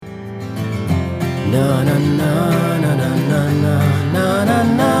Na na na na na na na na na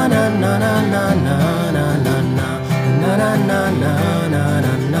na na na na na na na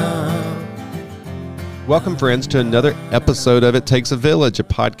na na. Welcome, friends, to another episode of It Takes a Village, a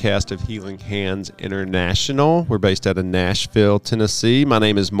podcast of Healing Hands International. We're based out of Nashville, Tennessee. My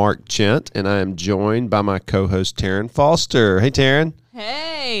name is Mark Chent, and I am joined by my co-host, Taryn Foster. Hey, Taryn.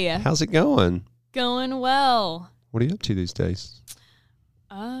 Hey. How's it going? Going well. What are you up to these days?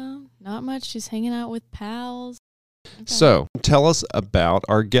 Not much. Just hanging out with pals. Okay. So, tell us about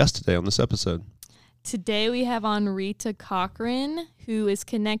our guest today on this episode. Today we have on Rita Cochran, who is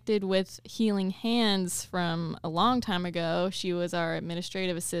connected with Healing Hands from a long time ago. She was our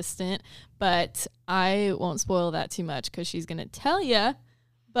administrative assistant, but I won't spoil that too much because she's going to tell you.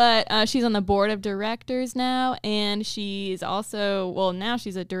 But she's on the board of directors now, and she's also, now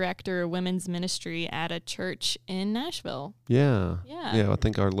she's a director of women's ministry at a church in Nashville. Yeah, I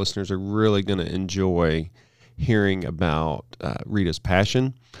think our listeners are really going to enjoy hearing about Rita's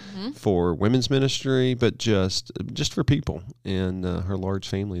passion for women's ministry, but just for people and her large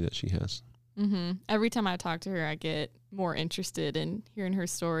family that she has. Mm-hmm. Every time I talk to her, I get more interested in hearing her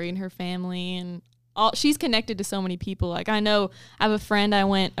story and her family, and she's connected to so many people. Like, I know I have a friend I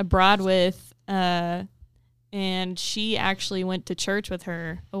went abroad with, and she actually went to church with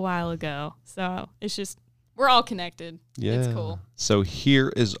her a while ago. So it's just, we're all connected. Yeah. It's cool. So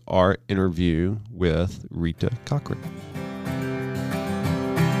here is our interview with Rita Cochran.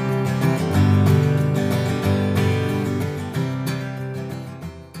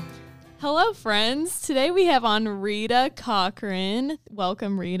 Hello, friends. Today we have on Rita Cochran.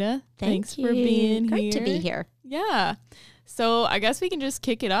 Welcome, Rita. Thanks for being here. Great to be here. Yeah. So I guess we can just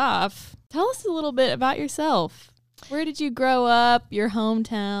kick it off. Tell us a little bit about yourself. Where did you grow up? Your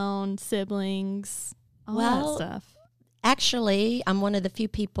hometown, siblings, all that stuff. Actually, I'm one of the few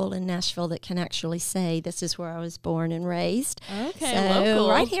people in Nashville that can actually say this is where I was born and raised. Okay, so local.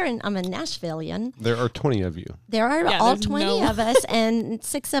 Right here, I'm a Nashvilleian. There are 20 of you. There are all 20 of us, and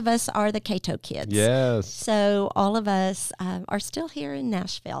 6 of us are the Cato kids. Yes. So all of us are still here in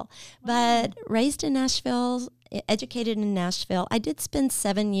Nashville, but raised in Nashville, educated in Nashville. I did spend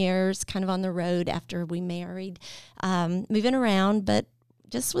 7 years kind of on the road after we married, moving around, but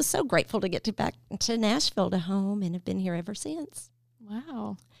just was so grateful to get back to Nashville, to home, and have been here ever since.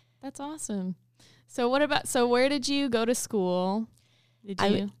 Wow, that's awesome. So where did you go to school?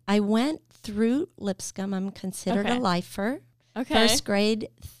 I went through Lipscomb. I'm considered a lifer. Okay. First grade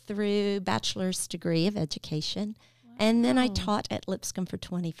through bachelor's degree of education. Wow. And then I taught at Lipscomb for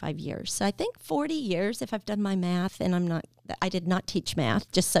 25 years. So I think 40 years if I've done my math, and I did not teach math,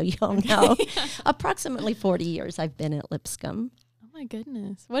 just so you all know. Approximately 40 years I've been at Lipscomb. My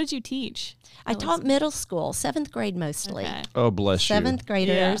goodness. What did you teach? I taught middle school, 7th grade mostly. Okay. Oh, bless you. 7th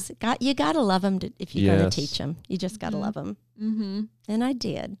graders. Yeah. You got to love them if you're going to teach them. You just got to love them. Mm-hmm. And I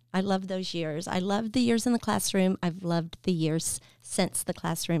did. I loved those years. I loved the years in the classroom. I've loved the years since the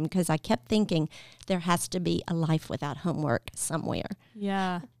classroom because I kept thinking there has to be a life without homework somewhere.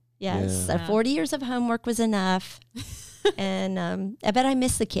 Yeah. Yes. Yeah. So 40 years of homework was enough. And but I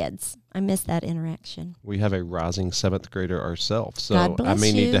miss the kids. I miss that interaction. We have a rising 7th grader ourselves, so God bless I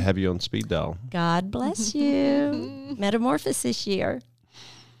may need you. to have you on speed dial. God bless you. Metamorphosis year.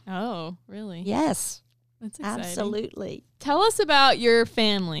 Oh, really? Yes. That's exciting. Absolutely. Tell us about your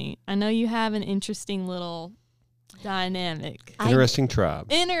family. I know you have an interesting little dynamic. Interesting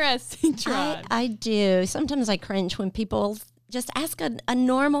tribe. Interesting tribe. I do. Sometimes I cringe when people just ask a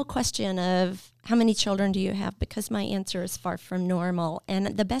normal question of how many children do you have, because my answer is far from normal. And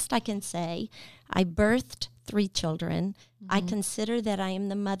the best I can say, I birthed 3 children. Mm-hmm. I consider that I am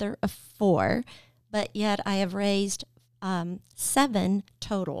the mother of 4, but yet I have raised 7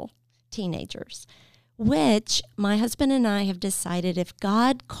 total teenagers, which my husband and I have decided if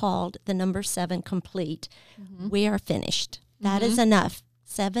God called the number 7 complete, we are finished. That is enough.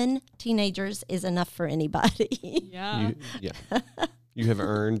 7 teenagers is enough for anybody. Yeah. You have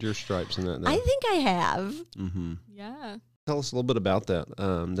earned your stripes in that. I think I have. Mm-hmm. Yeah. Tell us a little bit about that.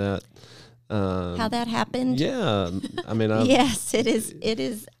 How that happened? Yeah. I mean, yes, it is. It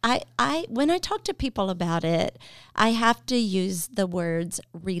is. I when I talk to people about it, I have to use the words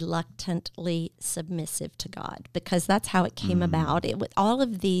reluctantly submissive to God, because that's how it came about. All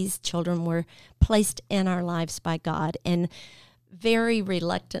of these children were placed in our lives by God, and very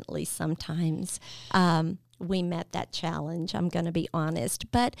reluctantly sometimes we met that challenge. I'm going to be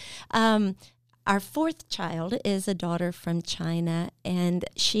honest. But our 4th child is a daughter from China, and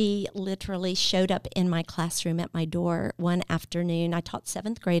she literally showed up in my classroom at my door one afternoon. I taught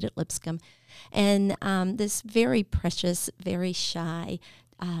 7th grade at Lipscomb, and this very precious, very shy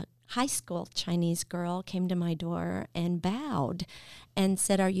high school Chinese girl came to my door and bowed and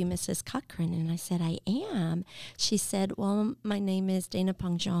said, "Are you Mrs. Cochran?" And I said, "I am." She said, "Well, my name is Dana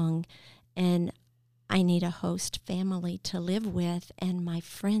Pengzhang, and I need a host family to live with, and my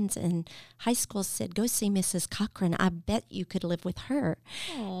friends in high school said, go see Mrs. Cochran. I bet you could live with her."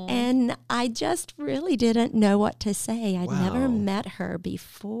 Aw. And I just really didn't know what to say. I'd never Wow. met her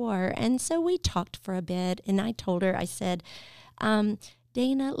before. And so we talked for a bit, and I told her, I said,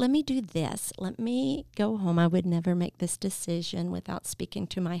 "Dana, let me do this. Let me go home. I would never make this decision without speaking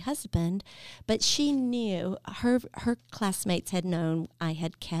to my husband." But she knew, her classmates had known I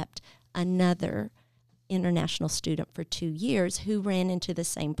had kept another international student for 2 years who ran into the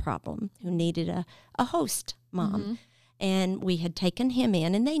same problem, who needed a host mom. And we had taken him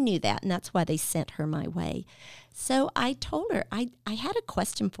in, and they knew that, and that's why they sent her my way. So I told her, I had a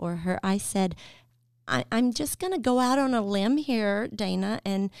question for her. I said, I'm just going to go out on a limb here, Dana,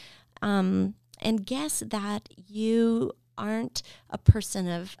 and guess that you aren't a person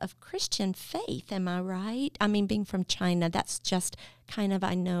of Christian faith. Am I right? I mean, being from China, that's just kind of,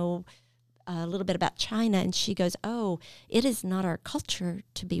 I know a little bit about China. And she goes, "Oh, it is not our culture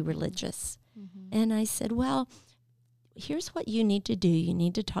to be religious." And I said, "Well, here's what you need to do. You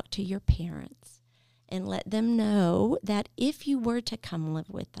need to talk to your parents and let them know that if you were to come live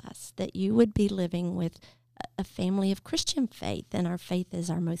with us, that you would be living with a family of Christian faith, and our faith is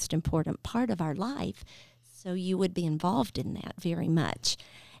our most important part of our life. So you would be involved in that very much.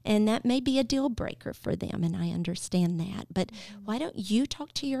 And that may be a deal breaker for them, and I understand that. But why don't you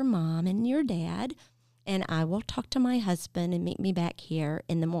talk to your mom and your dad, and I will talk to my husband and meet me back here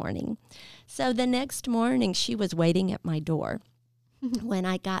in the morning." So the next morning, she was waiting at my door when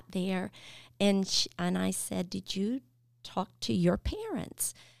I got there, and I said, "Did you talk to your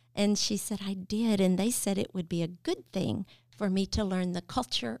parents?" And she said, "I did, and they said it would be a good thing for me to learn the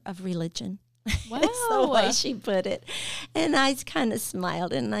culture of religion." Wow. That's the way she put it. And I kind of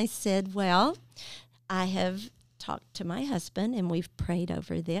smiled, and I said, "Well, I have talked to my husband, and we've prayed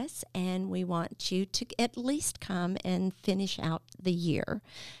over this, and we want you to at least come and finish out the year.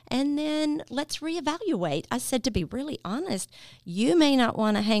 And then let's reevaluate." I said, "To be really honest, you may not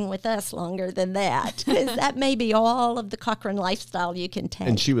want to hang with us longer than that, because that may be all of the Cochran lifestyle you can take."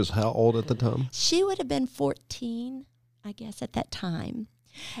 And she was how old at the time? She would have been 14, I guess, at that time.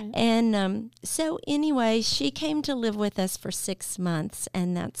 Okay. And so anyway, she came to live with us for 6 months,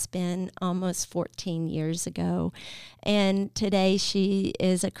 and that's been almost 14 years ago. And today she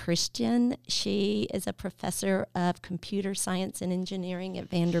is a Christian. She is a professor of computer science and engineering at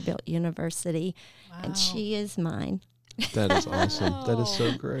Vanderbilt University, and she is mine. That is awesome. That is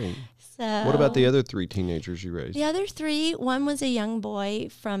so great. So What about the other 3 teenagers you raised? The other 3, one was a young boy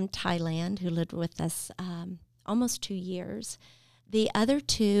from Thailand who lived with us almost 2 years. The other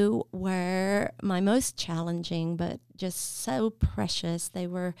 2 were my most challenging, but just so precious. They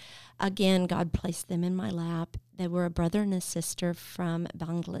were, again, God placed them in my lap. They were a brother and a sister from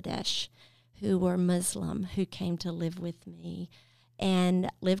Bangladesh who were Muslim, who came to live with me and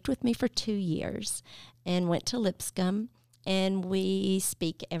lived with me for 2 years and went to Lipscomb. And we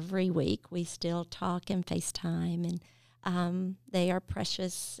speak every week. We still talk and FaceTime, and they are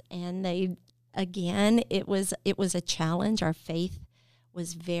precious. And they, again, it was a challenge. Our faith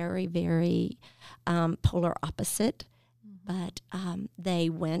was very, very polar opposite, but they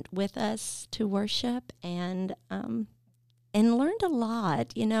went with us to worship and learned a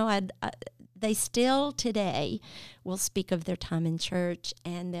lot. You know, they still today will speak of their time in church,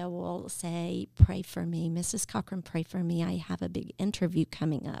 and they will say, "Pray for me, Mrs. Cochran, pray for me. I have a big interview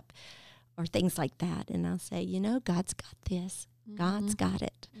coming up," or things like that. And I'll say, "You know, God's got this. God's got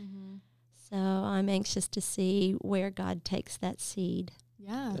it." So I'm anxious to see where God takes that seed.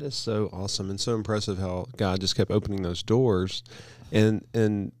 Yeah. That is so awesome and so impressive how God just kept opening those doors.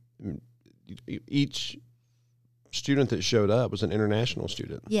 And each student that showed up was an international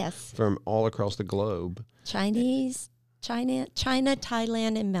student Yes. from all across the globe. China,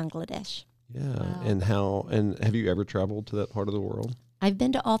 Thailand, and Bangladesh. Yeah. Wow. And have you ever traveled to that part of the world? I've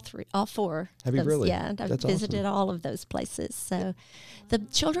been to all 4. Have you really? Yeah, I've That's visited all of those places. So the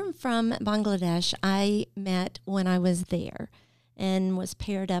children from Bangladesh I met when I was there and was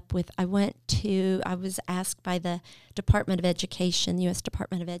paired up with, I was asked by the Department of Education, the U.S.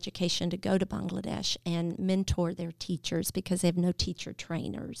 Department of Education, to go to Bangladesh and mentor their teachers because they have no teacher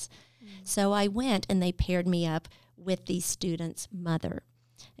trainers. So I went, and they paired me up with these students' mother.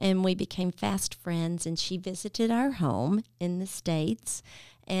 And we became fast friends, and she visited our home in the States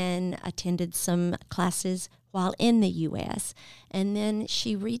and attended some classes while in the U.S. And then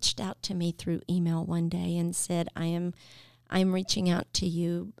she reached out to me through email one day and said, I'm reaching out to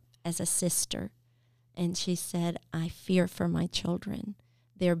you as a sister. And she said, I fear for my children.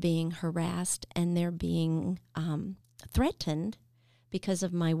 They're being harassed and they're being threatened because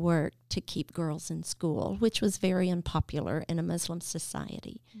of my work to keep girls in school, which was very unpopular in a Muslim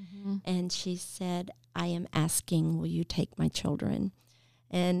society. Mm-hmm. And she said, I am asking, will you take my children?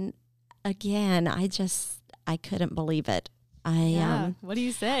 And again, I couldn't believe it. What do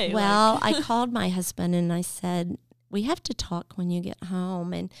you say? Well, I called my husband and I said, we have to talk when you get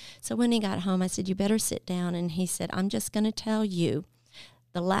home. And so when he got home, I said, you better sit down. And he said, I'm just going to tell you,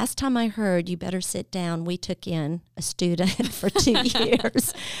 the last time I heard you better sit down, we took in a student for 2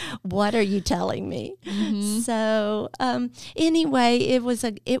 years. What are you telling me? Mm-hmm. So anyway, it was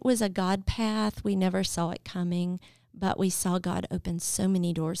a God path. We never saw it coming, but we saw God open so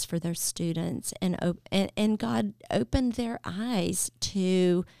many doors for those students, and God opened their eyes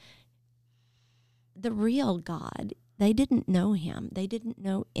to the real God. They didn't know him. They didn't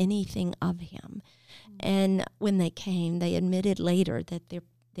know anything of him. And when they came, they admitted later that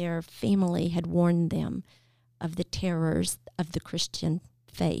their family had warned them of the terrors of the Christian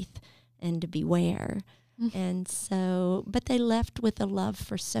faith and to beware. Mm. And so, but they left with a love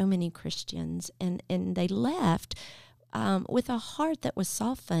for so many Christians, and they left with a heart that was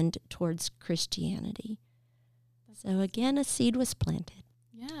softened towards Christianity. So again, a seed was planted.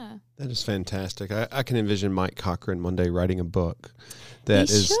 Yeah. That is fantastic. I can envision Mike Cochran one day writing a book that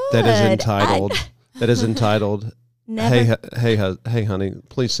He is should. entitled Never Hey honey,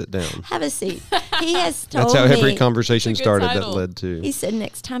 please sit down. have a seat. He has told That's how me. every conversation It's a good started that title. led to. He said,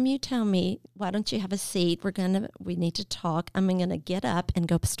 next time you tell me, why don't you have a seat? We need to talk. I'm going to get up and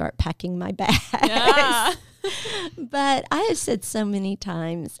go start packing my bags. Yeah. But I have said so many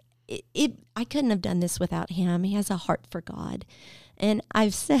times, I couldn't have done this without him. He has a heart for God. And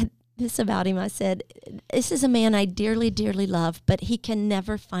I've said this about him. I said, this is a man I dearly, dearly love, but he can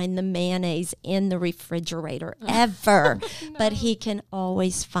never find the mayonnaise in the refrigerator, ever. No. But he can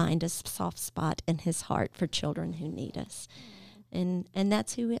always find a soft spot in his heart for children who need us. And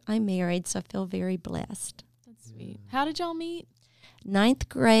that's who I married, so I feel very blessed. That's sweet. How did y'all meet? 9th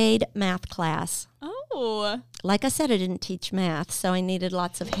grade math class. Oh. Like I said, I didn't teach math, so I needed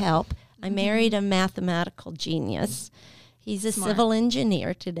lots of help. I married a mathematical genius. He's a Smart. civil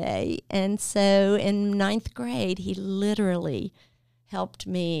engineer today. And so in 9th grade, he literally helped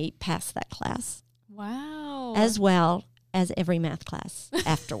me pass that class, Wow. as well as every math class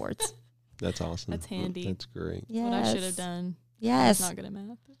afterwards. That's awesome. That's handy. That's great. Yes. What I should have done. I was Yes. not good at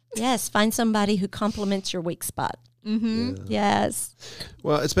math. Yes. Find somebody who complements your weak spot. Mm-hmm. Yeah. Yes.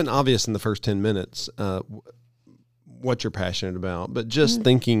 Well, it's been obvious in the first 10 minutes what you're passionate about, but just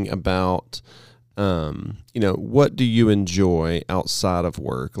thinking about, what do you enjoy outside of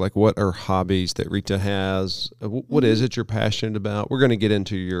work? Like, what are hobbies that Rita has? What is it you're passionate about? We're going to get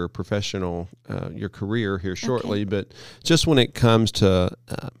into your professional, your career here shortly, but just when it comes to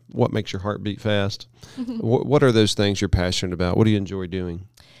what makes your heart beat fast, what are those things you're passionate about? What do you enjoy doing?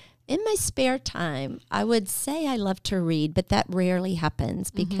 In my spare time, I would say I love to read, but that rarely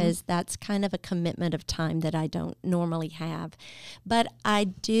happens because that's kind of a commitment of time that I don't normally have. But I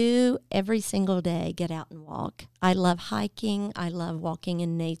do every single day get out and walk. I love hiking. I love walking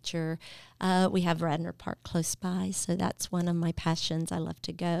in nature. We have Radnor Park close by, so that's one of my passions. I love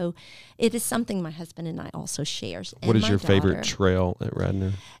to go. It is something my husband and I also share. What is your favorite daughter. trail at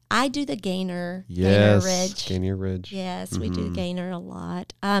Radnor? I do the Gainer Yes, Ridge. Gainer Ridge. Yes, we do Gainer a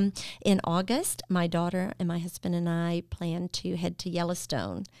lot. In August, my daughter and my husband and I plan to head to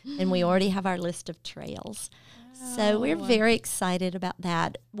Yellowstone, and we already have our list of trails. So we're Wow. very excited about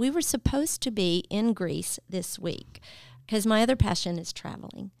that. We were supposed to be in Greece this week because my other passion is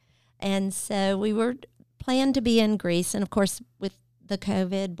traveling. And so we were planned to be in Greece. And of course, with the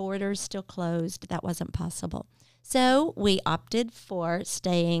COVID borders still closed, that wasn't possible. So we opted for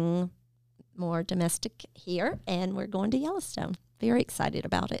staying more domestic here, and we're going to Yellowstone. Very excited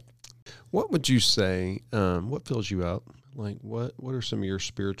about it. What would you say, what fills you up? Like, what are some of your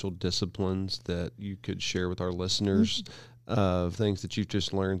spiritual disciplines that you could share with our listeners of things that you've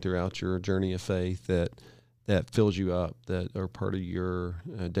just learned throughout your journey of faith that fills you up, that are part of your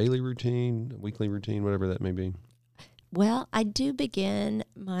daily routine, weekly routine, whatever that may be? Well, I do begin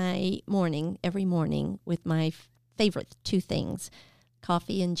my morning, every morning, with my favorite two things,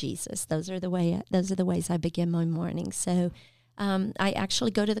 coffee and Jesus. Those are the ways I begin my morning. So I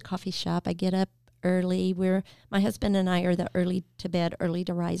actually go to the coffee shop. I get up early. My husband and I are the early to bed, early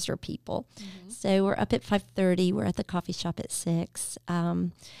to riser people. So we're up at 5:30. We're at the coffee shop at 6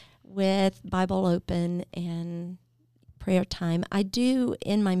 with Bible open and prayer time. I do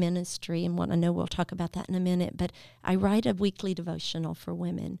in my ministry, and I know we'll talk about that in a minute, but I write a weekly devotional for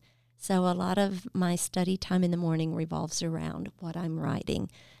women. So a lot of my study time in the morning revolves around what I'm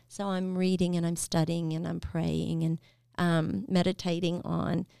writing. So I'm reading and I'm studying and I'm praying and meditating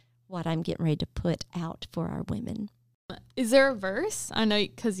on what I'm getting ready to put out for our women. Is there a verse? I know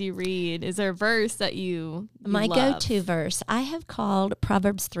because you read. Is there a verse that you My love? go-to verse, I have called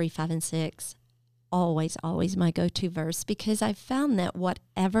Proverbs 3, 5, and 6 always my go-to verse, because I've found that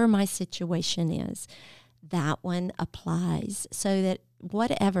whatever my situation is, that one applies. So that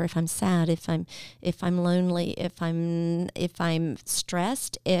whatever, if I'm sad, if I'm lonely, if I'm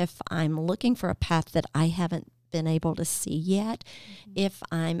stressed, if I'm looking for a path that I haven't been able to see yet, if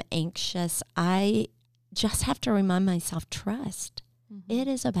I'm anxious, I just have to remind myself, trust. It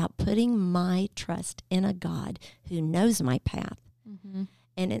is about putting my trust in a God who knows my path.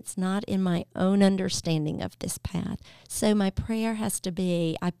 And it's not in my own understanding of this path. So my prayer has to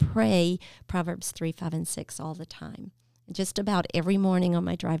be, I pray Proverbs 3, 5, and 6 all the time. Just about every morning on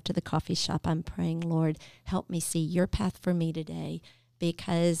my drive to the coffee shop, I'm praying, Lord, help me see your path for me today,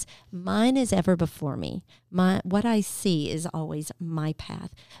 because mine is ever before me. What I see is always my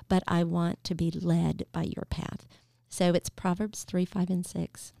path, but I want to be led by your path. So it's Proverbs 3, 5, and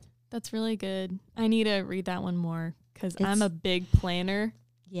 6. That's really good. I need to read that one more because I'm a big planner.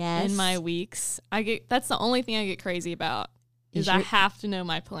 Yes. In my weeks, that's the only thing I get crazy about is I have to know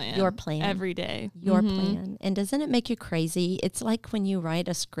my plan. Your plan. Every day. Your plan. And doesn't it make you crazy? It's like when you write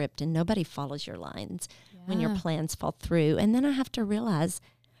a script and nobody follows your lines, when your plans fall through. And then I have to realize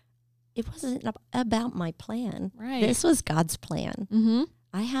it wasn't about my plan. Right. This was God's plan. Mm-hmm.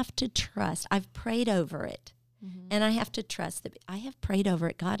 I have to trust. I've prayed over it. And I have to trust that I have prayed over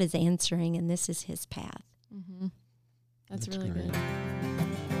it. God is answering, and this is his path. That's really great. good.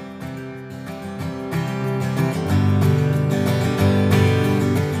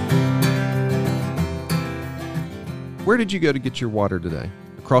 Where did you go to get your water today?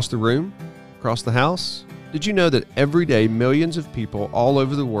 Across the room? Across the house? Did you know that every day millions of people all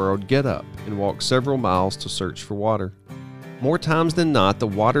over the world get up and walk several miles to search for water? More times than not, the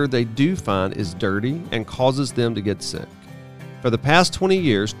water they do find is dirty and causes them to get sick. For the past 20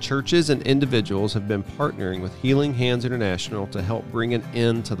 years, churches and individuals have been partnering with Healing Hands International to help bring an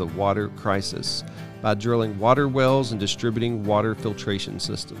end to the water crisis by drilling water wells and distributing water filtration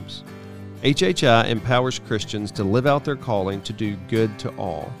systems. HHI empowers Christians to live out their calling to do good to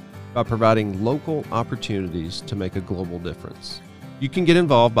all by providing local opportunities to make a global difference. You can get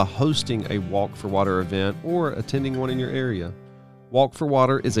involved by hosting a Walk for Water event or attending one in your area. Walk for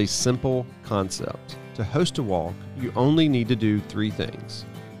Water is a simple concept. To host a walk, you only need to do 3 things.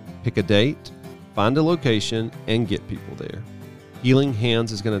 Pick a date, find a location, and get people there. Healing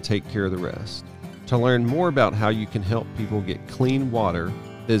Hands is going to take care of the rest. To learn more about how you can help people get clean water,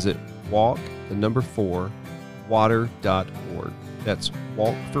 visit walk4water.org. That's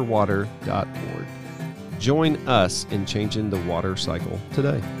walkforwater.org. Join us in changing the water cycle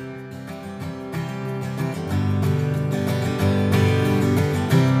today.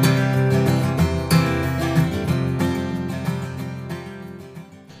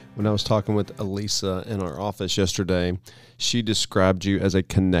 When I was talking with Elisa in our office yesterday, she described you as a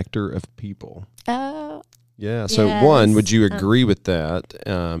connector of people. Oh, yeah. So yes. 1, would you agree with that?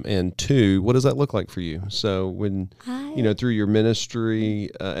 And 2, what does that look like for you? So when, through your ministry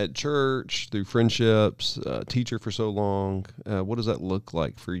at church, through friendships, teacher for so long, what does that look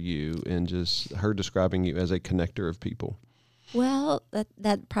like for you? And just her describing you as a connector of people. Well,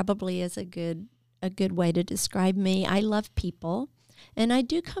 that probably is a good way to describe me. I love people. And I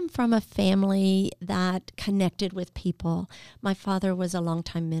do come from a family that connected with people. My father was a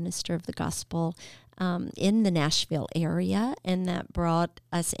longtime minister of the gospel in the Nashville area, and that brought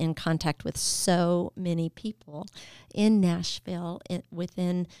us in contact with so many people in Nashville,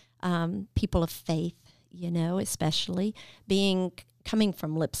 within people of faith, especially coming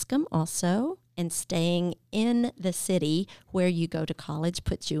from Lipscomb also, and staying in the city where you go to college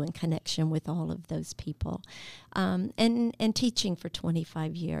puts you in connection with all of those people. And teaching for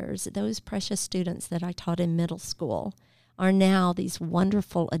 25 years. Those precious students that I taught in middle school are now these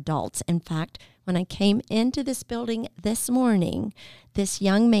wonderful adults. In fact, when I came into this building this morning, this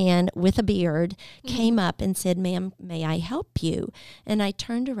young man with a beard came up and said, "Ma'am, may I help you?" And I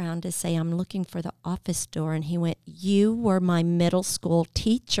turned around to say, "I'm looking for the office door." And he went, "You were my middle school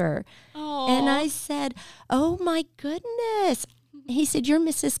teacher." Aww. And I said, "Oh my goodness. He said, "You're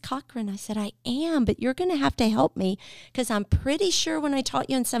Mrs. Cochran." I said, "I am, but you're going to have to help me because I'm pretty sure when I taught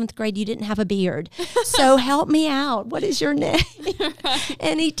you in 7th grade, you didn't have a beard. So help me out. What is your name?"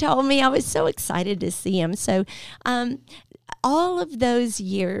 And he told me. I was so excited to see him. So all of those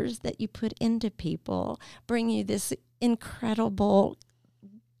years that you put into people bring you this incredible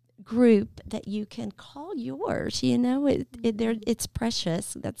group that you can call yours. You know, it's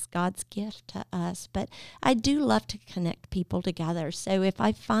precious. That's God's gift to us. But I do love to connect people together. So if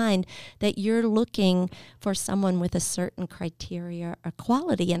I find that you're looking for someone with a certain criteria or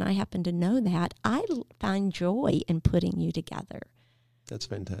quality, and I happen to know that, I find joy in putting you together. That's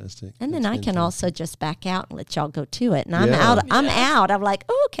fantastic. And then That's I can also just back out and let y'all go to it. And Yeah. I'm out. I'm like,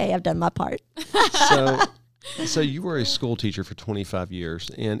 oh, okay, I've done my part. So you were a school teacher for 25 years,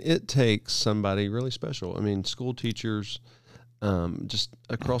 and it takes somebody really special. I mean, school teachers just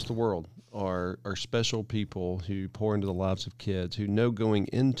across the world are special people who pour into the lives of kids, who know going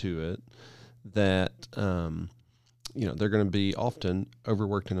into it that they're going to be often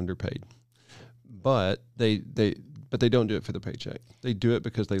overworked and underpaid. But they don't do it for the paycheck. They do it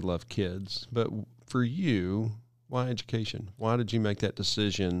because they love kids. But for you, why education? Why did you make that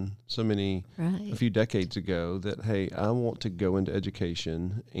decision a few decades ago that, hey, I want to go into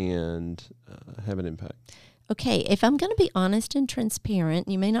education and have an impact? Okay, if I'm going to be honest and transparent,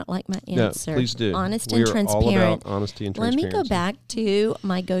 you may not like my answer. No, please do. Honest We and are transparent. all about honesty and Let transparency. me go back to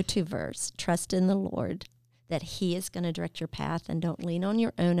my go-to verse, trust in the Lord, that he is going to direct your path and don't lean on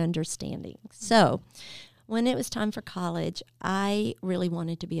your own understanding. So when it was time for college, I really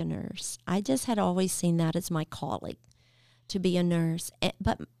wanted to be a nurse. I just had always seen that as my calling, to be a nurse.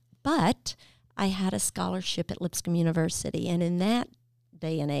 But I had a scholarship at Lipscomb University, and in that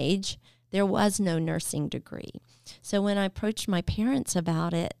day and age, there was no nursing degree. So when I approached my parents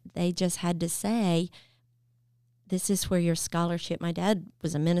about it, they just had to say, this is where your scholarship. My dad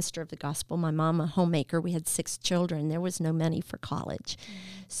was a minister of the gospel, my mom a homemaker. We had 6 children. There was no money for college.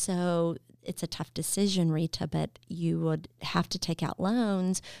 So it's a tough decision, Rita, but you would have to take out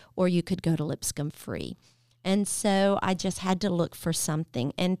loans or you could go to Lipscomb free. And so I just had to look for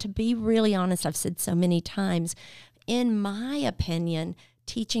something. And to be really honest, I've said so many times, in my opinion,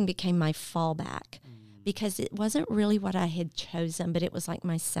 teaching became my fallback because it wasn't really what I had chosen, but it was like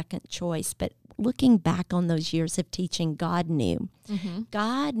my second choice. But looking back on those years of teaching, God knew. Mm-hmm.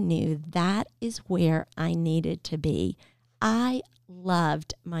 God knew that is where I needed to be. I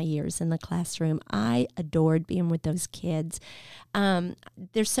loved my years in the classroom. I adored being with those kids.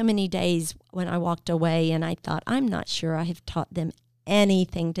 There's so many days when I walked away and I thought, I'm not sure I have taught them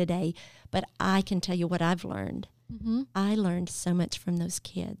anything today, but I can tell you what I've learned. Mm-hmm. I learned so much from those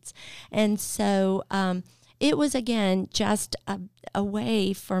kids. And so it was, again, just a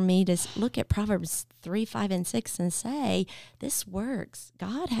way for me to look at Proverbs 3, 5, and 6 and say, this works.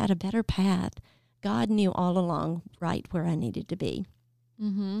 God had a better path. God knew all along right where I needed to be.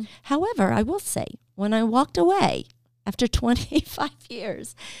 Mm-hmm. However, I will say, when I walked away after 25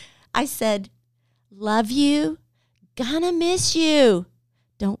 years, I said, love you, gonna miss you.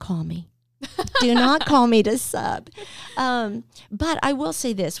 Don't call me. Do not call me to sub. But I will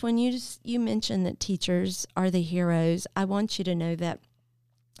say this. When you mentioned that teachers are the heroes, I want you to know that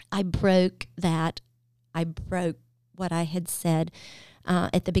I broke what I had said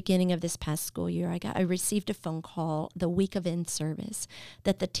at the beginning of this past school year. I received a phone call the week of in-service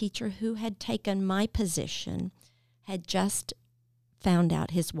that the teacher who had taken my position had just found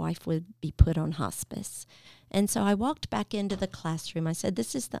out his wife would be put on hospice. And so I walked back into the classroom. I said,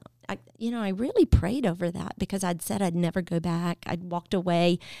 I really prayed over that because I'd said I'd never go back. I'd walked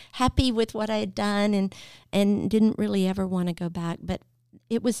away happy with what I had done and didn't really ever want to go back. But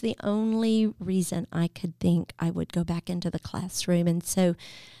it was the only reason I could think I would go back into the classroom. And so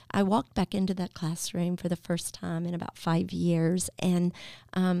I walked back into that classroom for the first time in about 5 years, and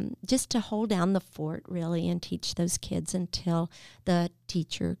just to hold down the fort, really, and teach those kids until the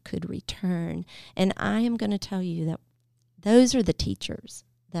teacher could return. And I am going to tell you that those are the teachers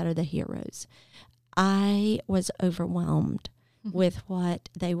that are the heroes. I was overwhelmed with what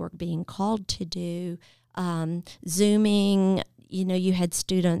they were being called to do, Zooming. You had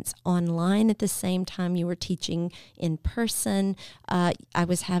students online at the same time you were teaching in person. I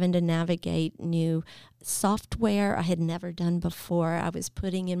was having to navigate new software I had never done before. I was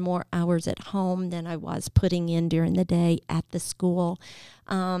putting in more hours at home than I was putting in during the day at the school.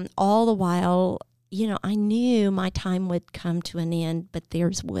 All the while, I knew my time would come to an end, but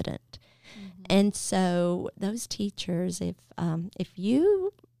theirs wouldn't. Mm-hmm. And so those teachers, if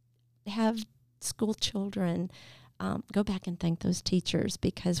you have school children, go back and thank those teachers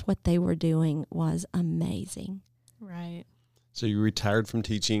because what they were doing was amazing. Right. So you retired from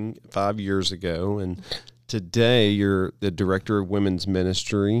teaching 5 years ago, and today you're the director of women's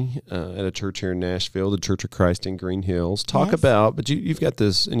ministry at a church here in Nashville, the Church of Christ in Green Hills. Talk Yes. about, but you've got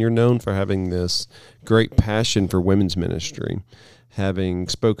this, and you're known for having this great passion for women's ministry, having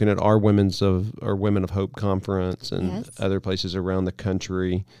spoken at our Women of Hope conference and Yes. other places around the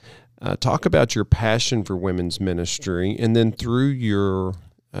country. Talk about your passion for women's ministry, and then through your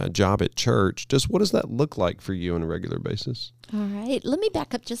job at church, what does that look like for you on a regular basis? All right. Let me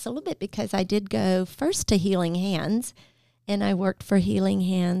back up just a little bit because I did go first to Healing Hands, and I worked for Healing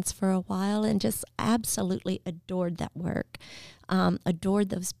Hands for a while and just absolutely adored that work, adored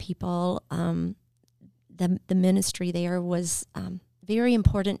those people. The ministry there was very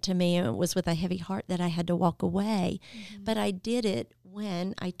important to me. It was with a heavy heart that I had to walk away, but I did it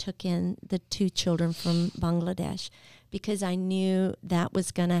when I took in the 2 children from Bangladesh, because I knew that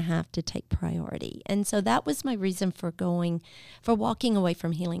was going to have to take priority. And so that was my reason for walking away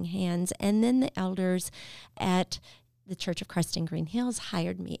from Healing Hands. And then the elders at the Church of Christ in Green Hills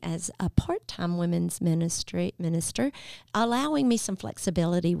hired me as a part-time women's minister, allowing me some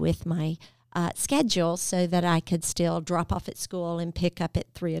flexibility with my schedule so that I could still drop off at school and pick up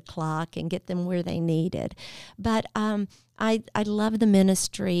at 3:00 and get them where they needed. But I love the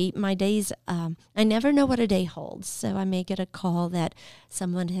ministry. My days, I never know what a day holds. So I may get a call that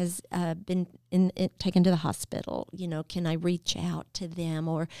someone has been taken to the hospital. You know, can I reach out to them?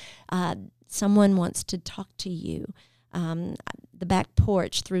 Or someone wants to talk to you. The back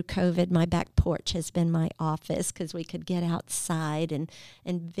porch through COVID, my back porch has been my office because we could get outside and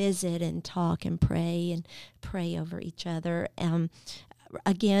visit and talk and pray over each other.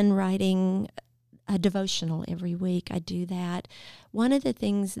 Again, writing a devotional every week. I do that. One of the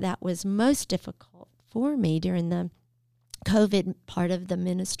things that was most difficult for me during the COVID part of the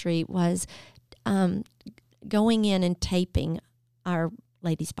ministry was going in and taping our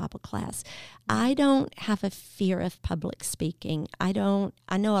ladies' Bible class. I don't have a fear of public speaking. I know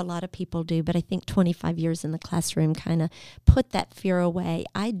a lot of people do, but I think 25 years in the classroom kind of put that fear away.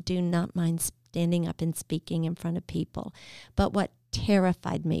 I do not mind standing up and speaking in front of people. But what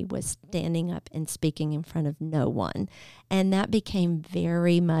terrified me was standing up and speaking in front of no one. And that became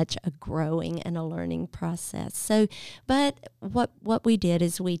very much a growing and a learning process. So, but what we did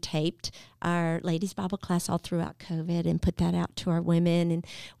is we taped our ladies' Bible class all throughout COVID and put that out to our women. And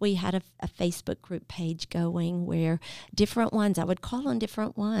we had a Facebook group page going where different ones, I would call on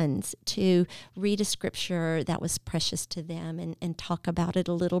different ones to read a scripture that was precious to them and talk about it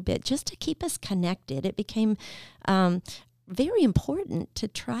a little bit just to keep us connected. It became very important to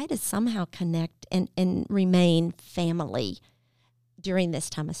try to somehow connect and remain family during this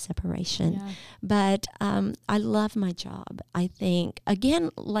time of separation. Yeah. But I love my job. I think, again,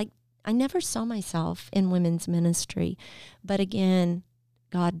 like I never saw myself in women's ministry, but again,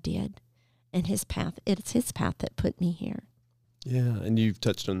 God did. And it's his path that put me here. Yeah, and you've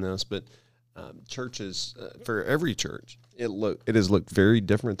touched on this, but churches, for every church, it has looked very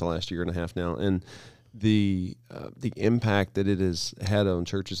different the last year and a half now, and the impact that it has had on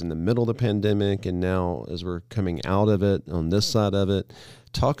churches in the middle of the pandemic, and now as we're coming out of it, on this side of it.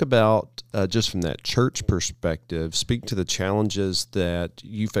 Talk about, just from that church perspective, speak to the challenges that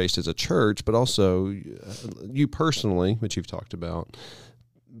you faced as a church, but also you personally, which you've talked about,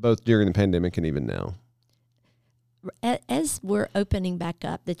 both during the pandemic and even now. As we're opening back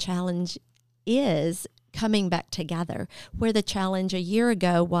up, the challenge is coming back together, where the challenge a year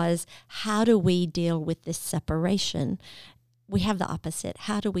ago was, how do we deal with this separation? We have the opposite.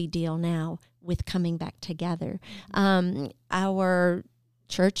 How do we deal now with coming back together? Our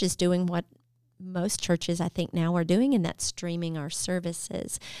church is doing what most churches I think now are doing, and that's streaming our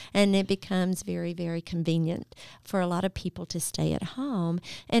services. And it becomes very, very convenient for a lot of people to stay at home.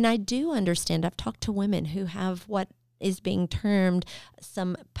 And I do understand, I've talked to women who have what is being termed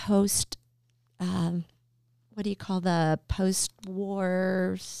some what do you call the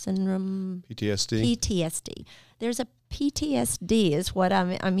post-war syndrome? PTSD. There's a PTSD is what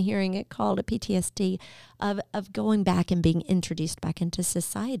I'm hearing it called, a PTSD of going back and being introduced back into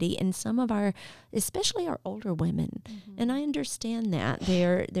society. And some of especially our older women, and I understand that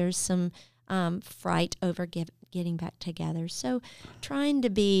there's some fright over getting back together. So trying to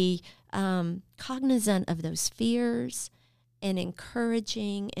be cognizant of those fears and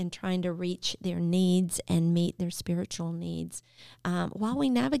encouraging and trying to reach their needs and meet their spiritual needs while we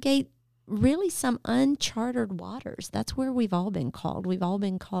navigate really some uncharted waters. That's where we've all been called. We've all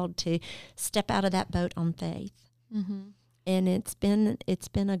been called to step out of that boat on faith. Mm-hmm. And it's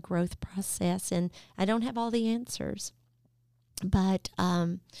been a growth process, and I don't have all the answers. But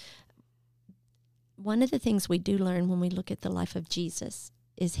one of the things we do learn when we look at the life of Jesus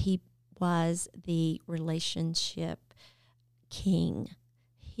is he was the relationship king.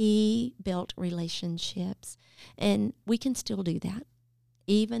 He built relationships, and we can still do that.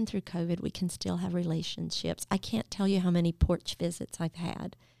 Even through COVID, we can still have relationships. I can't tell you how many porch visits I've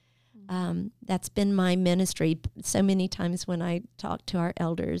had. That's been my ministry so many times when I talk to our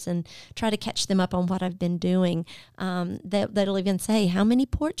elders and try to catch them up on what I've been doing. They'll even say, how many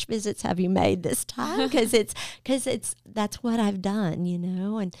porch visits have you made this time? Because that's what I've done, you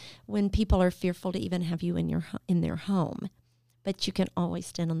know, and when people are fearful to even have you in their home, but you can always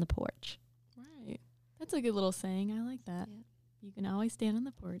stand on the porch. Right. That's a good little saying. I like that. Yeah. You can always stand on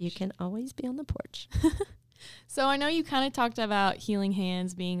the porch. You can always be on the porch. So I know you kind of talked about Healing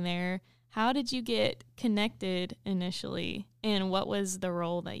Hands being there. How did you get connected initially, and what was the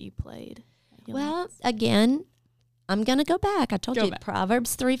role that you played? Well, again, I'm going to go back. I told you,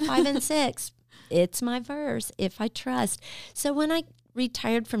 Proverbs 3, 5, and 6. It's my verse, if I trust. So when I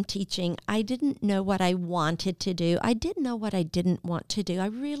retired from teaching, I didn't know what I wanted to do. I didn't know what I didn't want to do. I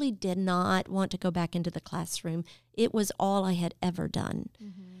really did not want to go back into the classroom. It was all I had ever done.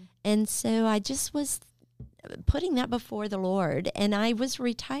 Mm-hmm. And so I just was putting that before the Lord. And I was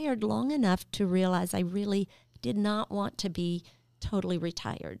retired long enough to realize I really did not want to be totally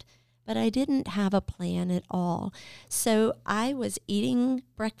retired. But I didn't have a plan at all. So I was eating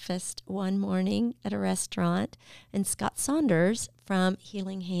breakfast one morning at a restaurant, and Scott Saunders from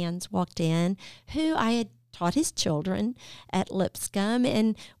Healing Hands walked in, who I had taught his children at Lipscomb,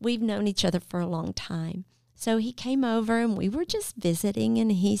 and we've known each other for a long time. So he came over, and we were just visiting,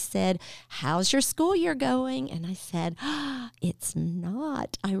 and he said, how's your school year going? And I said, it's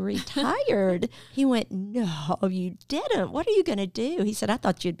not. I retired. He went, no, you didn't. What are you going to do? He said, I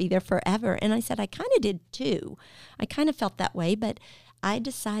thought you'd be there forever. And I said, I kind of did too. I kind of felt that way, but I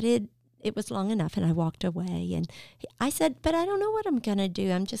decided it was long enough, and I walked away. And I said, but I don't know what I'm going to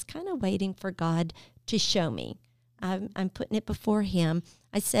do. I'm just kind of waiting for God to show me. I'm putting it before him.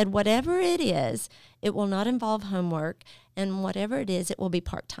 I said, whatever it is, it will not involve homework, and whatever it is, it will be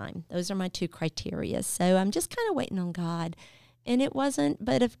part-time. Those are my two criteria. So I'm just kind of waiting on God. And it wasn't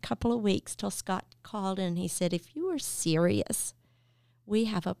but a couple of weeks till Scott called, and he said, if you are serious, we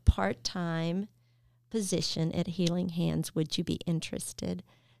have a part-time position at Healing Hands. Would you be interested?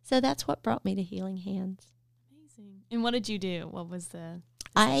 So that's what brought me to Healing Hands. Amazing. And what did you do? What was the...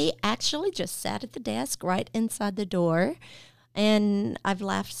 I actually just sat at the desk right inside the door, and I've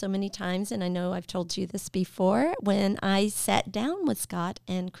laughed so many times, and I know I've told you this before, when I sat down with Scott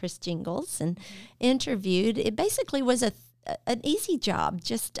and Chris Jingles and interviewed. It basically was an easy job,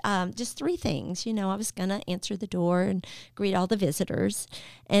 just three things. You know, I was going to answer the door and greet all the visitors,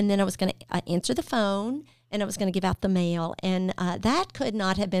 and then I was going to answer the phone, and I was going to give out the mail. And that could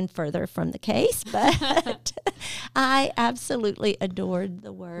not have been further from the case, but I absolutely adored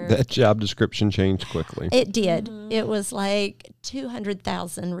the work. That job description changed quickly. It did. Mm-hmm. It was like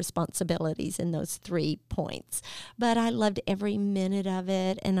 200,000 responsibilities in those 3 points. But I loved every minute of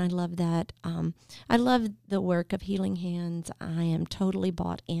it, and I love that. I love the work of Healing Hands. I am totally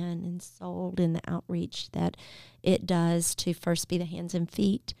bought in and sold in the outreach that it does to first be the hands and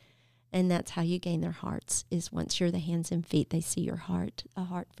feet. And that's how you gain their hearts, is once you're the hands and feet, they see your heart, a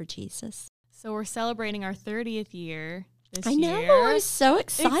heart for Jesus. So we're celebrating our 30th year this year. I know, I'm so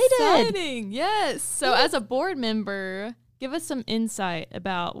excited. Exciting, yes. So as a board member, give us some insight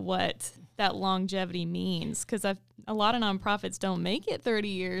about what that longevity means, because a lot of nonprofits don't make it 30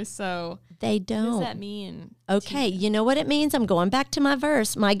 years, so they don't. What does that mean? Okay, you know what it means? I'm going back to my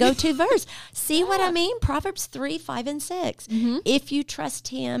verse, my go-to verse. See what I mean? Proverbs 3, 5, and 6. Mm-hmm. If you trust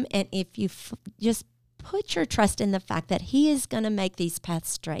him, and if you just put your trust in the fact that he is going to make these paths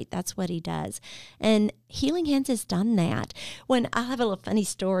straight. That's what he does. And Healing Hands has done that. When I have a little funny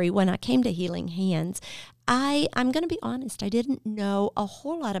story, when I came to Healing Hands, I'm going to be honest, I didn't know a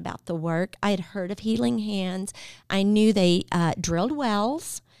whole lot about the work. I had heard of Healing Hands. I knew they drilled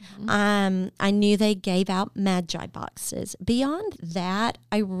wells. Mm-hmm. I knew they gave out Magi boxes. Beyond that,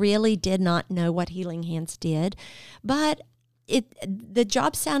 I really did not know what Healing Hands did. But the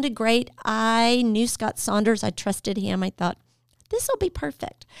job sounded great. I knew Scott Saunders. I trusted him. I thought, this will be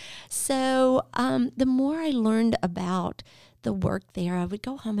perfect. So the more I learned about the work there, I would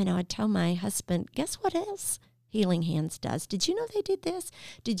go home and I would tell my husband, guess what else Healing Hands does? Did you know they did this?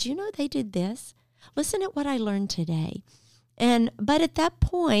 Did you know they did this? Listen at what I learned today. But at that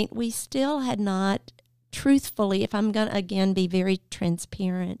point, we still had not, truthfully, if I'm going to, again, be very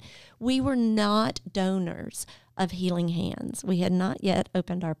transparent, we were not donors of Healing Hands. We had not yet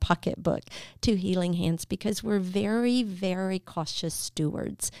opened our pocketbook to Healing Hands because we're very, very cautious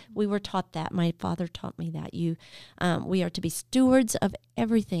stewards. We were taught that. My father taught me that. We are to be stewards of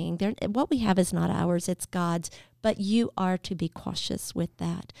everything. What we have is not ours, it's God's, but you are to be cautious with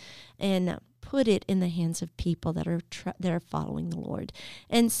that and put it in the hands of people that are following the Lord.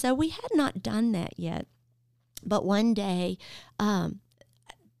 And so we had not done that yet. But one day,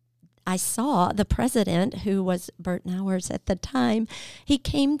 I saw the president, who was Bert Nowers at the time. He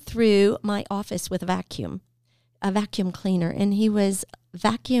came through my office with a vacuum cleaner, and he was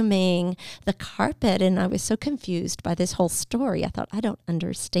vacuuming the carpet, and I was so confused by this whole story. I thought, I don't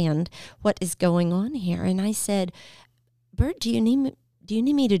understand what is going on here. And I said, Bert, do you need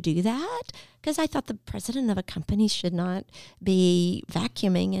me to do that? Because I thought the president of a company should not be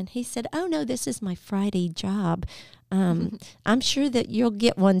vacuuming. And he said, oh, no, this is my Friday job. I'm sure that you'll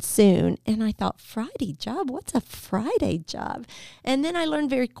get one soon. And I thought, Friday job? What's a Friday job? And then I learned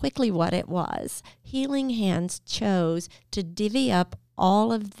very quickly what it was. Healing Hands chose to divvy up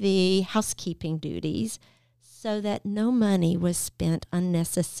all of the housekeeping duties so that no money was spent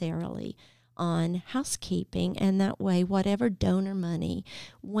unnecessarily on housekeeping. And that way, whatever donor money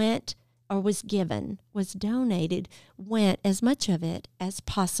went or was donated, went as much of it as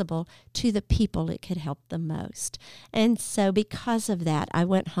possible to the people it could help the most. And so because of that, I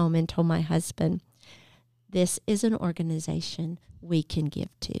went home and told my husband, this is an organization we can give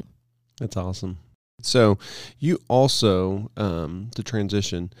to. That's awesome. So you also, to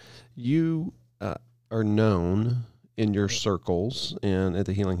transition, you are known in your circles and at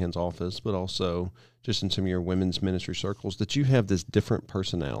the Healing Hands office, but also just in some of your women's ministry circles, that you have this different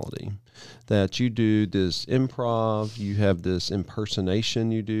personality, that you do this improv, you have this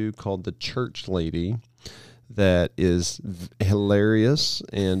impersonation you do called the church lady that is hilarious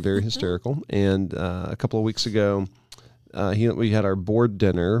and very hysterical. And a couple of weeks ago, we had our board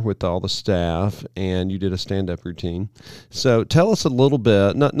dinner with all the staff, and you did a stand-up routine. So tell us a little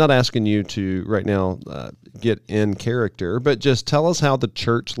bit, not asking you to right now get in character, but just tell us how the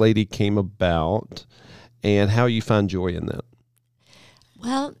church lady came about and how you find joy in that.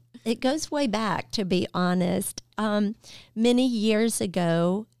 Well, it goes way back, to be honest. Many years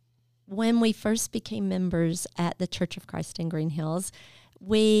ago, when we first became members at the Church of Christ in Green Hills,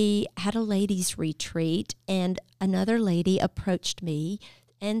 we had a ladies' retreat, and another lady approached me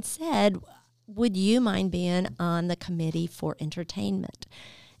and said, would you mind being on the committee for entertainment?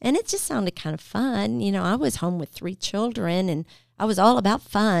 And it just sounded kind of fun. You know, I was home with 3 children, and I was all about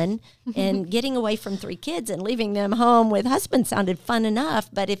fun, and getting away from 3 kids and leaving them home with husband sounded fun enough.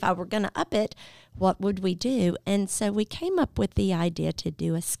 But if I were going to up it, what would we do? And so we came up with the idea to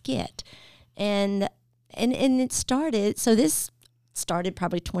do a skit. And it started, so this started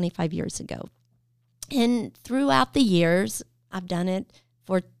probably 25 years ago. And throughout the years, I've done it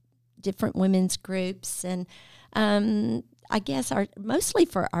for different women's groups, and I guess mostly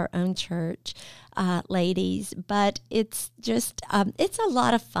for our own church ladies, but it's just it's a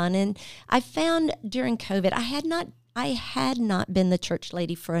lot of fun. And I found during COVID, I had not been the church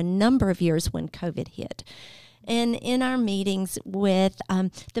lady for a number of years when COVID hit. And in our meetings with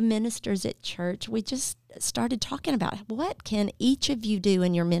the ministers at church, we just started talking about what can each of you do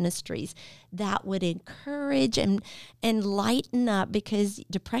in your ministries that would encourage and lighten up, because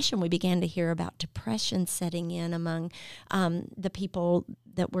depression, we began to hear about depression setting in among the people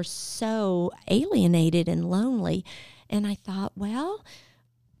that were so alienated and lonely. And I thought, well,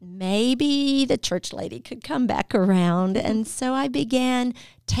 maybe the church lady could come back around. And so I began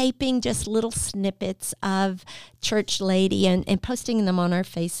taping just little snippets of church lady and posting them on our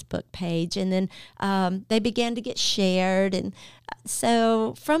Facebook page. And then they began to get shared. And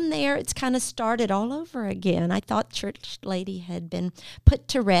so from there, it's kind of started all over again. I thought church lady had been put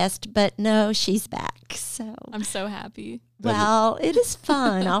to rest, but no, she's back. So I'm so happy. Well, it is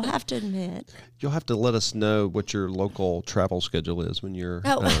fun, I'll have to admit. You'll have to let us know what your local travel schedule is when you're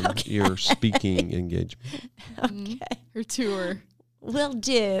okay. your speaking engagement. Okay. Her tour. Will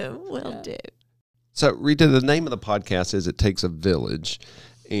do. So, Rita, the name of the podcast is It Takes a Village.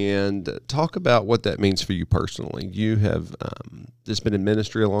 And talk about what that means for you personally. You have just been in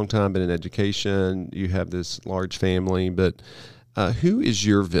ministry a long time, been in education. You have this large family, but who is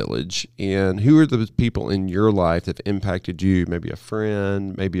your village, and who are the people in your life that have impacted you? Maybe a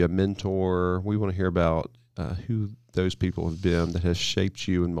friend, maybe a mentor. We want to hear about who those people have been that has shaped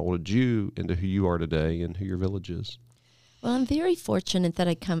you and molded you into who you are today and who your village is. Well, I'm very fortunate that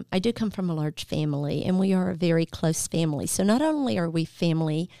I do come from a large family, and we are a very close family. So not only are we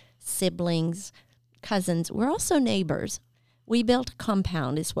family, siblings, cousins, we're also neighbors. We built a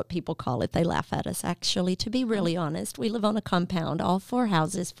compound, is what people call it. They laugh at us, actually. To be really honest, we live on a compound, all 4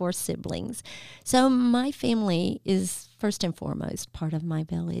 houses, 4 siblings. So my family is first and foremost part of my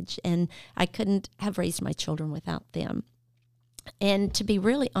village, and I couldn't have raised my children without them. And to be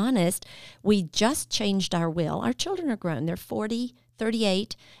really honest, we just changed our will. Our children are grown. They're 40,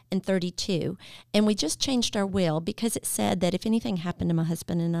 38, and 32. And we just changed our will because it said that if anything happened to my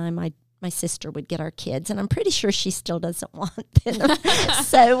husband and I, my sister would get our kids, and I'm pretty sure she still doesn't want them.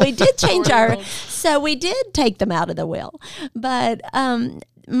 So we did change we did take them out of the will. But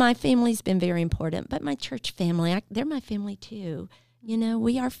my family's been very important. But my church family, they're my family too. You know,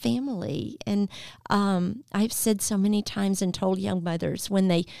 we are family. And I've said so many times and told young mothers when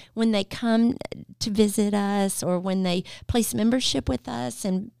they come to visit us or when they place membership with us,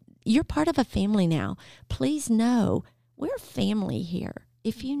 and you're part of a family now, please know we're family here.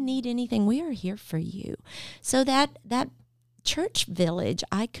 If you need anything, we are here for you. So that church village,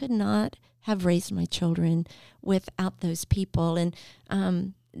 I could not have raised my children without those people. And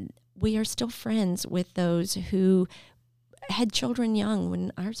we are still friends with those who had children young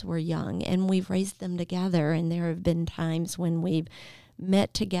when ours were young, and we've raised them together. And there have been times when we've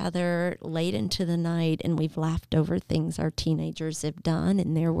met together late into the night and we've laughed over things our teenagers have done.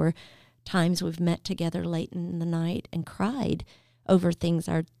 And there were times we've met together late in the night and cried over things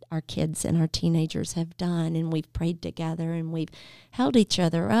our kids and our teenagers have done, and we've prayed together and we've held each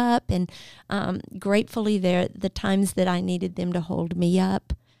other up. And gratefully, the times that I needed them to hold me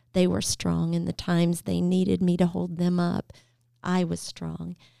up, they were strong, and the times they needed me to hold them up, I was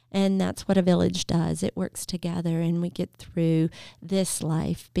strong. And that's what a village does. It works together, and we get through this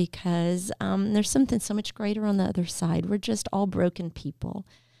life because there's something so much greater on the other side. We're just all broken people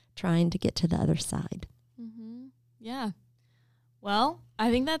trying to get to the other side. Mm-hmm. Yeah. Well,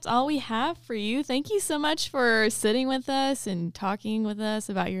 I think that's all we have for you. Thank you so much for sitting with us and talking with us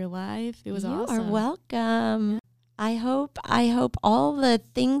about your life. It was awesome. You are welcome. I hope all the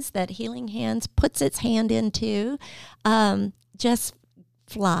things that Healing Hands puts its hand into just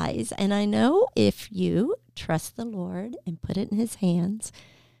flies. And I know if you trust the Lord and put it in His hands,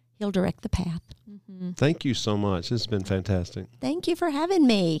 He'll direct the path. Mm-hmm. Thank you so much. This has been fantastic. Thank you for having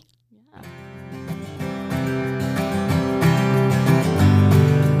me. Yeah.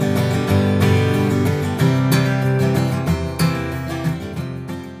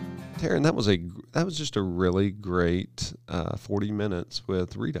 Taryn, that was just a really great 40 minutes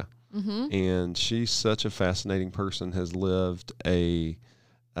with Rita. Mm-hmm. And she's such a fascinating person, has lived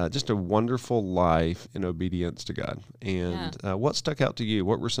just a wonderful life in obedience to God. And what stuck out to you?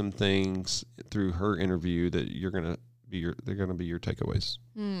 What were some things through her interview that they're going to be your takeaways?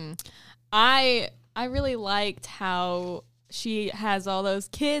 I really liked how she has all those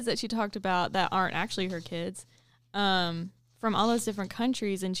kids that she talked about that aren't actually her kids, from all those different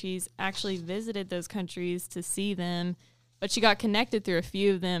countries, and she's actually visited those countries to see them, but she got connected through a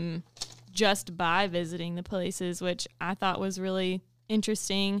few of them just by visiting the places, which I thought was really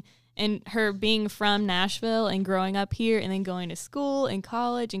interesting. And her being from Nashville and growing up here and then going to school and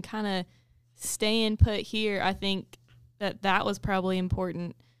college and kind of staying put here, I think that was probably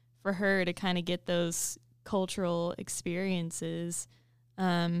important for her to kind of get those cultural experiences.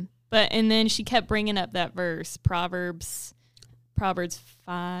 And then she kept bringing up that verse, Proverbs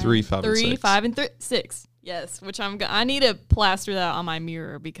 5, 3, 5, and 6. 5, and 6. Yes, which I need to plaster that on my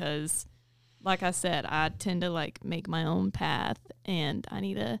mirror because, like I said, I tend to make my own path, and I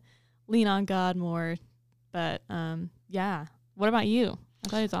need to lean on God more. But yeah, what about you? I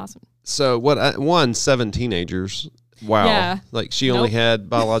thought it was awesome. So 7 teenagers. Wow. Yeah. She only had,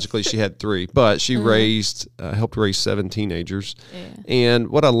 biologically, she had 3, but she helped raise 7 teenagers. Yeah. And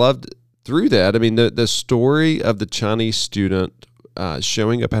what I loved through that, I mean, the story of the Chinese student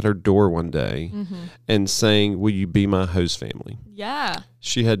showing up at her door one day and saying, "Will you be my host family?" Yeah.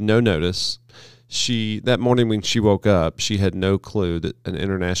 She had no notice. That morning when she woke up, she had no clue that an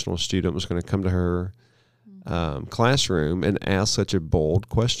international student was going to come to her classroom and ask such a bold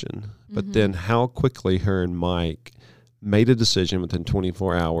question. But then how quickly her and Mike made a decision within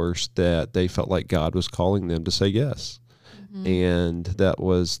 24 hours that they felt like God was calling them to say yes. And that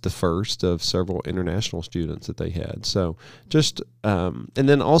was the first of several international students that they had. So just, and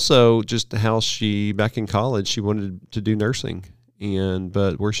then also just how back in college, she wanted to do nursing.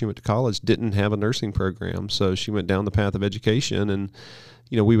 But where she went to college didn't have a nursing program. So she went down the path of education. And,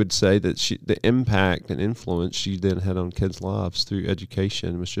 we would say that the impact and influence she then had on kids' lives through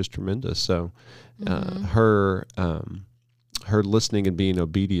education was just tremendous. So her listening and being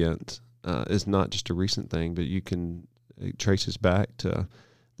obedient is not just a recent thing, but it traces back to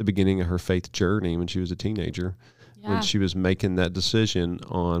the beginning of her faith journey when she was a teenager. Yeah. when she was making that decision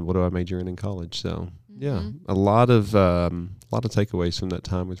on what do I major in college. So yeah, Mhm. a lot of takeaways from that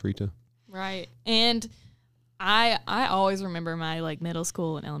time with Rita. Right. And I always remember my like middle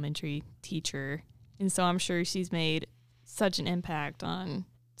school and elementary teacher. And so I'm sure she's made such an impact on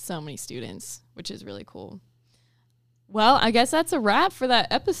so many students, which is really cool. Well, I guess that's a wrap for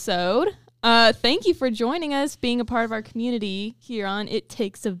that episode. Thank you for joining us, being a part of our community here on It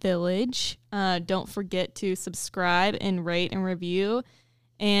Takes a Village. Don't forget to subscribe and rate and review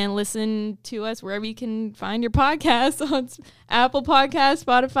and listen to us wherever you can find your podcasts, on Apple Podcasts,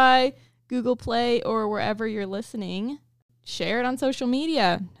 Spotify, Google Play, or wherever you're listening. Share it on social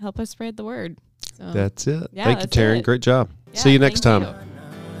media. Help us spread the word. So, That's it. Yeah, Thank you, that's Taryn. it. Great job. yeah, See you next thank time. you.